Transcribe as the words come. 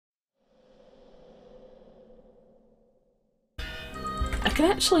I can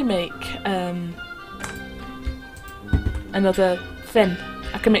actually make another fin.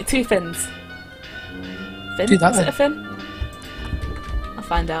 I can make 2 fins. Fin? Do that Is then. it a fin? I'll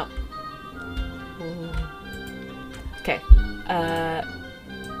find out. Ooh. Okay.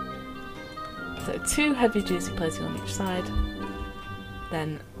 So 2 heavy juicy plating on each side.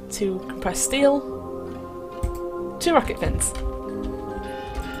 Then 2 compressed steel. 2 rocket fins.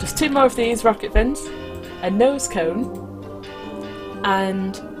 Just 2 more of these rocket fins. A nose cone.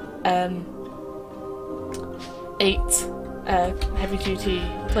 And 8 heavy duty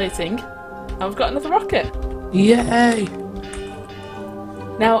plating. And we've got another rocket. Yay!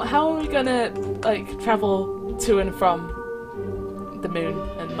 Now, how are we gonna travel to and from the moon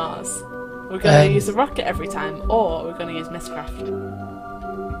and Mars? We're gonna use a rocket every time, or we're gonna use Mistcraft.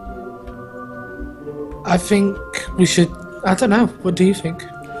 I think we should. I don't know. What do you think?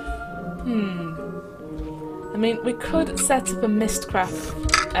 I mean, we could set up a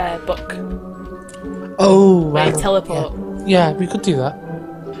Mistcraft book. Oh, Where you right. teleport. Yeah, we could do that.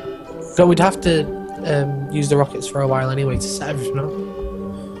 But we'd have to use the rockets for a while anyway to set everything up.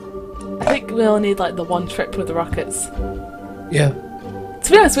 I think we only need the one trip with the rockets. Yeah. To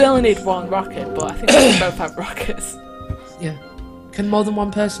be honest, we only need 1 rocket, but I think we both have rockets. Yeah. Can more than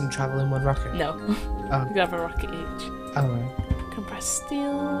one person travel in one rocket? No. We could have a rocket each. Oh, right. Compressed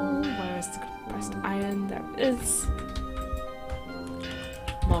steel. Where is the compressed iron? There it is.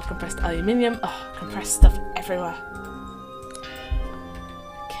 More compressed aluminium. Oh, compressed stuff everywhere.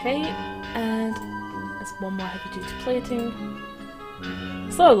 Okay, and there's 1 more heavy duty plating.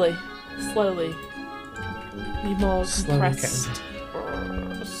 Slowly. Need more compressed stuff.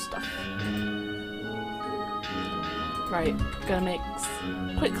 Right, gonna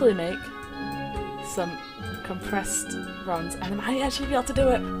quickly make some compressed runs, and I might actually be able to do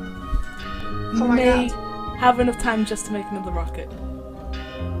it. Oh my May God. have enough time just to make another rocket.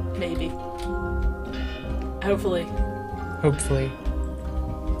 Maybe. Hopefully. Hopefully.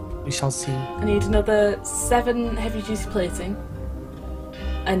 We shall see. I need another 7 heavy duty plating,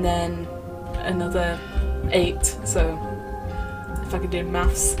 and then another 8. So if I can do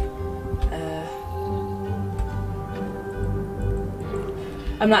maths,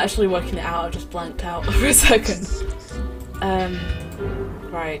 I'm not actually working it out. I just blanked out for a second.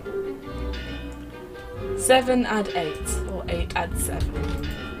 Right. 7 add 8, or 8 add 7.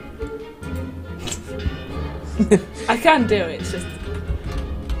 I can do it. It's just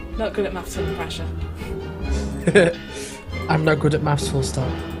not good at maths under pressure. I'm not good at maths, full stop.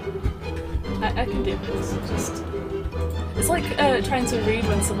 I can do this. It's like trying to read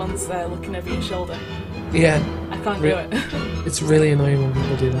when someone's looking over your shoulder. Yeah. I can't do it. It's really annoying when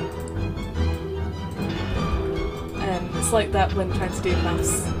people do that. It's like that when trying to do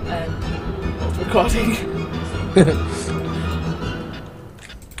maths while recording.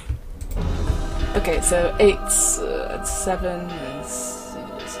 Okay, so 8, 7 is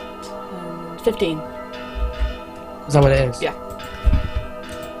 10, 15. Is that what it is? Yeah.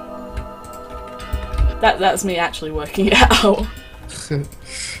 That's me actually working it out.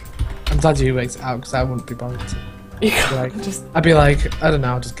 I'm glad you worked it out because I wouldn't be bothered to. You can't I'd be like, I don't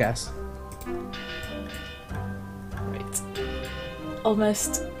know, I'll just guess. Right.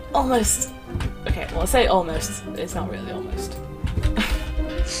 Almost. Okay, well, I say almost. It's not really almost.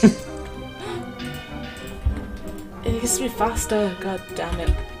 It used to be faster. God damn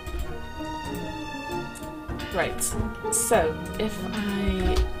it. Right. So if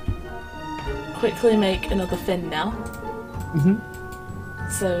I quickly make another fin now.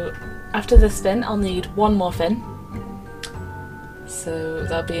 So after this fin, I'll need 1 more fin. So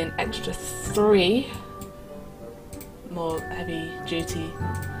that'll be an extra 3 more heavy duty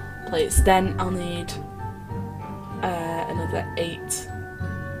plates. Then I'll need another 8.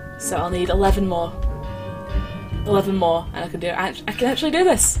 So I'll need 11 more. 11 more, and I can do it. I can actually do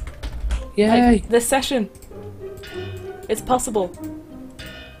this. Yay! This session. It's possible.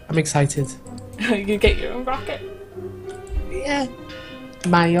 I'm excited. You get your own rocket. Yeah.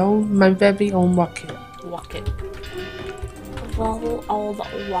 My very own rocket. Rocket. Roll all the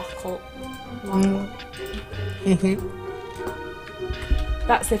rocket.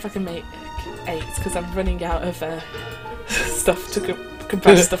 That's if I can make 8, because I'm running out of stuff to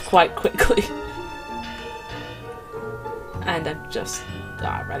compress stuff quite quickly. And I've just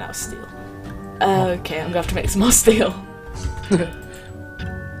ran out of steel. Okay, I'm gonna have to make some more steel.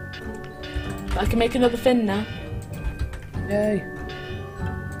 I can make another fin now. Yay!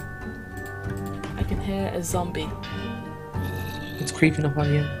 I can hear a zombie. It's creeping up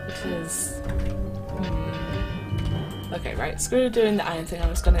on you. It is. Okay, right. Screw doing the iron thing. I'm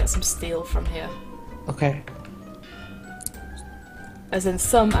just gonna get some steel from here. Okay. As in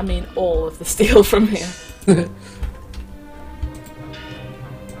some, I mean all of the steel from here.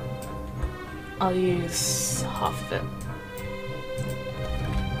 I'll use half of it.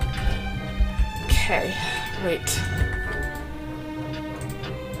 Okay, right.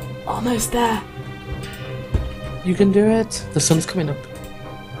 Almost there. You can do it. The sun's coming up.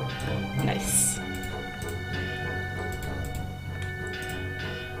 Nice.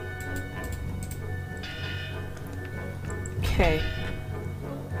 Okay.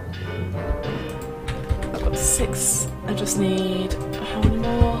 I've got 6. I just need how many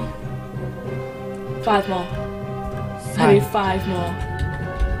more? 5 more. I need 5 more.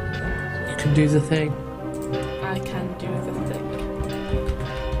 You can do the thing. I can do the thing.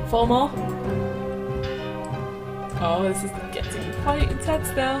 4 more? Oh, this is getting quite intense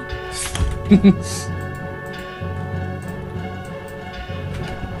now.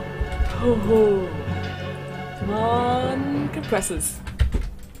 Oh, come on, compressors.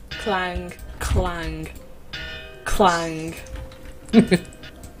 Clang, clang, clang.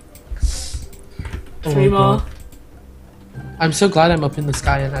 3 more. God. I'm so glad I'm up in the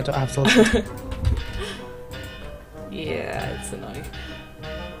sky and I don't have to listen. Yeah, it's annoying.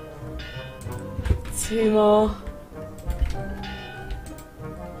 2 more.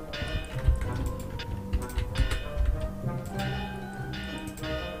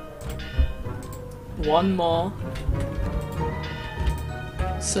 One more.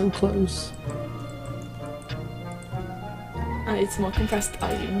 So close. I need some more compressed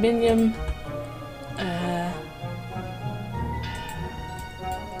aluminium.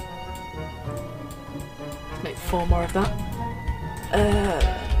 Make 4 more of that.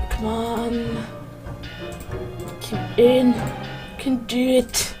 Come on. Keep in. Can do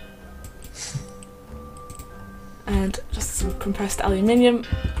it. And just some compressed aluminium,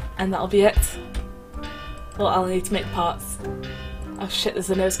 and that'll be it. Well, I'll need to make parts. Oh shit, there's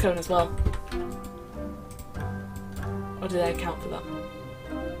a nose cone as well. Or did I account for that?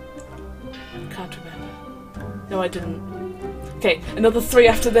 Can't remember. No, I didn't. Okay, another 3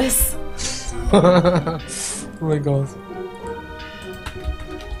 after this. Oh my god.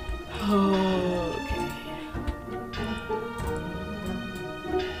 Okay.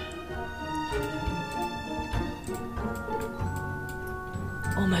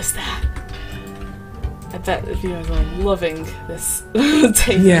 Almost there. I bet the viewers are loving this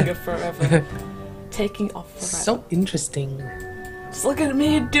taking forever. Taking off forever. So interesting. Just look at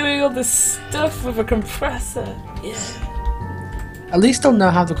me doing all this stuff with a compressor. Yeah. At least they'll know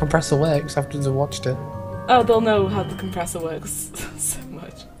how the compressor works after they've watched it. Oh, they'll know how the compressor works so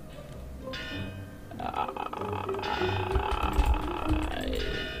much.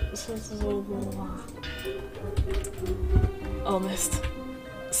 Almost.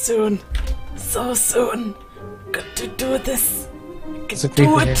 Soon. So soon. Got to do this. It's a do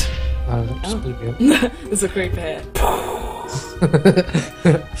creeper it. here. Just leave you. There's a creeper here.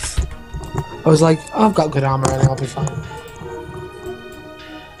 I was like, oh, I've got good armor and I'll be fine.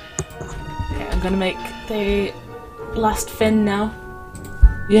 Okay, I'm gonna make the last fin now.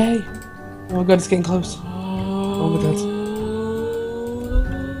 Yay! Oh my god, it's getting close. Oh my god.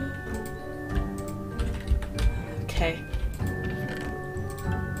 Okay.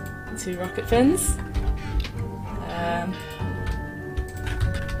 2 rocket fins.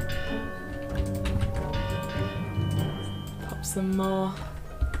 Pop some more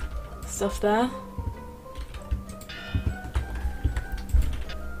stuff there.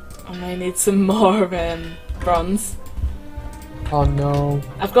 I may need some more bronze. Oh no.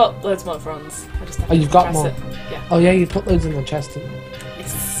 I've got loads more bronze. I just have to Oh, you've got compress more? it. Yeah. Oh yeah, you put loads in the chest.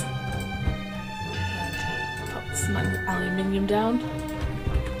 Yes. And pop some aluminium down.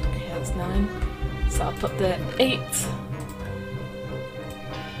 Okay, that's 9. So I'll put the 8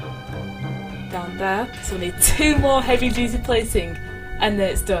 down there. So we need 2 more heavy duty plating, and then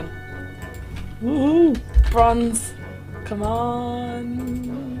it's done. Woohoo! Bronze. Come on.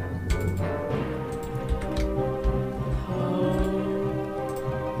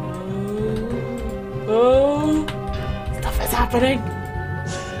 Oh, stuff is happening!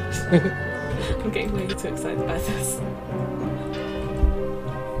 I'm getting way too excited by this.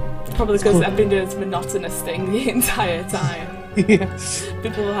 Probably because I've been doing this monotonous thing the entire time. Yeah.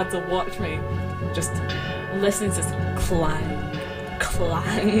 People had to watch me just listening to this clang,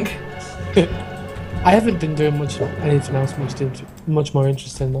 clang. I haven't been doing anything else much more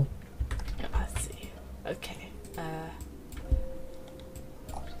interesting though. Let's see. Okay.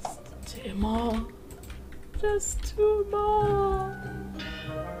 Just 2 more. Just 2 more.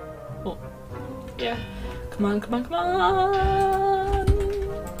 Oh, yeah. Come on, come on, come on.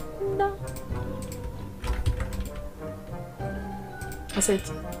 No. said,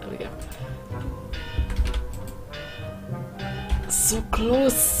 there we go. So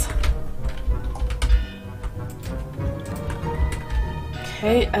close.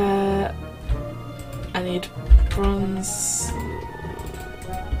 Okay, I need bronze.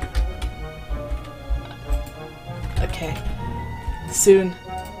 Okay, soon.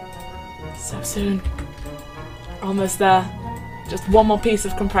 So soon. Almost there. Just one more piece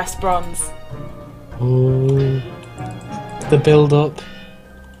of compressed bronze. Oh, the build up.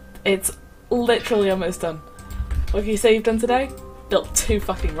 It's literally almost done. What can you say you've done today? Built 2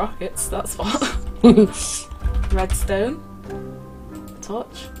 fucking rockets, that's what. Redstone.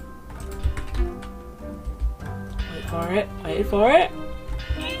 Torch. Wait for it, wait for it.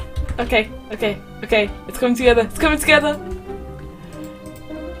 Okay, okay, okay. It's coming together, it's coming together.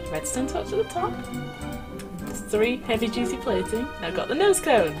 Redstone torch at the top. There's 3 heavy juicy plating. I've got the nose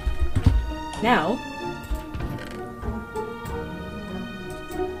cone. Now,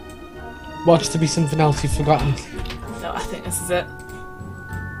 watch to be something else you've forgotten. no, I think this is it.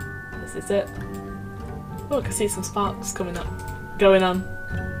 This is it. Oh, I can see some sparks going on.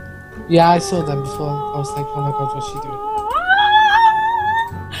 Yeah, I saw them before. I was like, oh my god, what's she doing?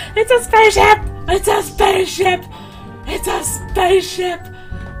 It's a spaceship! It's a spaceship! It's a spaceship!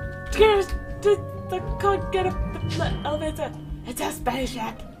 I can't get up the elevator. It's a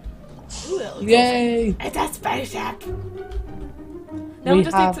spaceship! Ooh, that looks Yay! awesome. It's a spaceship! Now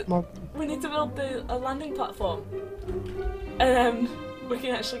we need to build a landing platform. And then we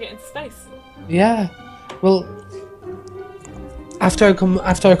can actually get into space. Yeah. Well, after I come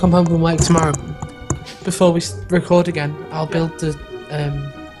home from work tomorrow, before we record again, I'll build the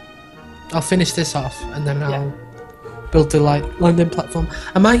I'll finish this off and then I'll build the landing platform.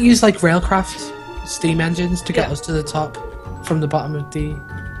 I might use like Railcraft steam engines to get us to the top from the bottom of the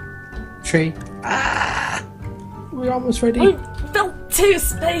tree. Ah! We're almost ready. We built 2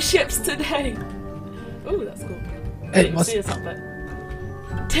 spaceships today. Ooh, that's cool. It You was- can see us up there.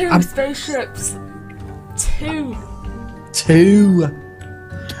 2 spaceships. 2. 2.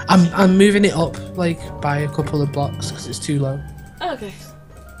 I'm moving it up like by a couple of blocks because it's too low. Okay.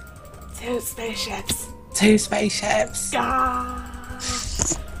 2 spaceships. 2 spaceships. Gah!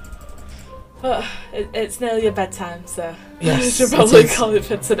 But it's nearly your bedtime, so Yes, I should it probably is. call it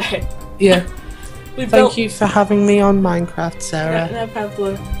for today. Yeah. We Thank you for having me on Minecraft, Sarah. No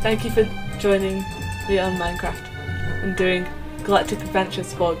problem. Thank you for joining me on Minecraft and doing Galactic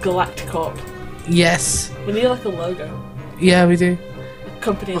Adventures for Galactic Corp. Yes. We need like a logo, Yeah, we do. a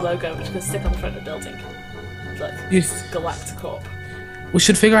company logo, which we can stick on the front of the building. Like Yes. Galactic Corp. We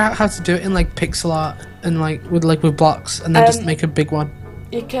should figure out how to do it in like pixel art and like with blocks, and then just make a big one.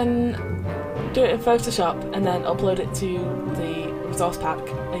 You can do it in Photoshop and then upload it to the resource pack,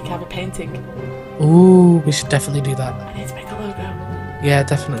 and you can have a painting. Ooh, we should definitely do that. I need to make a logo. Yeah,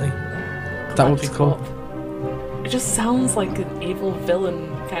 definitely. That would be Galactic cool. Corp. It just sounds like an evil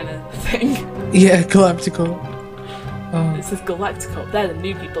villain kind of thing. Yeah, Galactical. Oh. It says Galactic Corp. They're the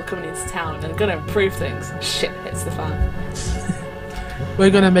new people coming into town and they're gonna improve things. Shit hits the fan.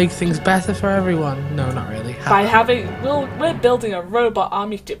 We're gonna make things better for everyone. No, not really. By we're building a robot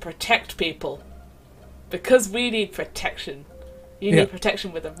army to protect people. Because we need protection. You need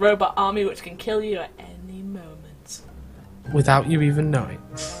protection with a robot army which can kill you at any moment. Without you even knowing.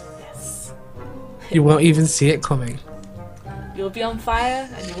 Yes. You won't even see it coming. You'll be on fire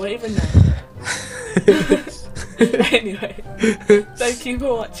and you won't even know. Anyway, thank you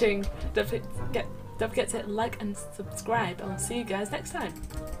for watching. Don't forget to like and subscribe, and I'll see you guys next time.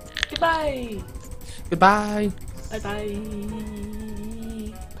 Goodbye. Goodbye. Bye bye.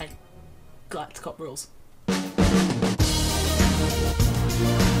 Bye. Galactic Cop rules.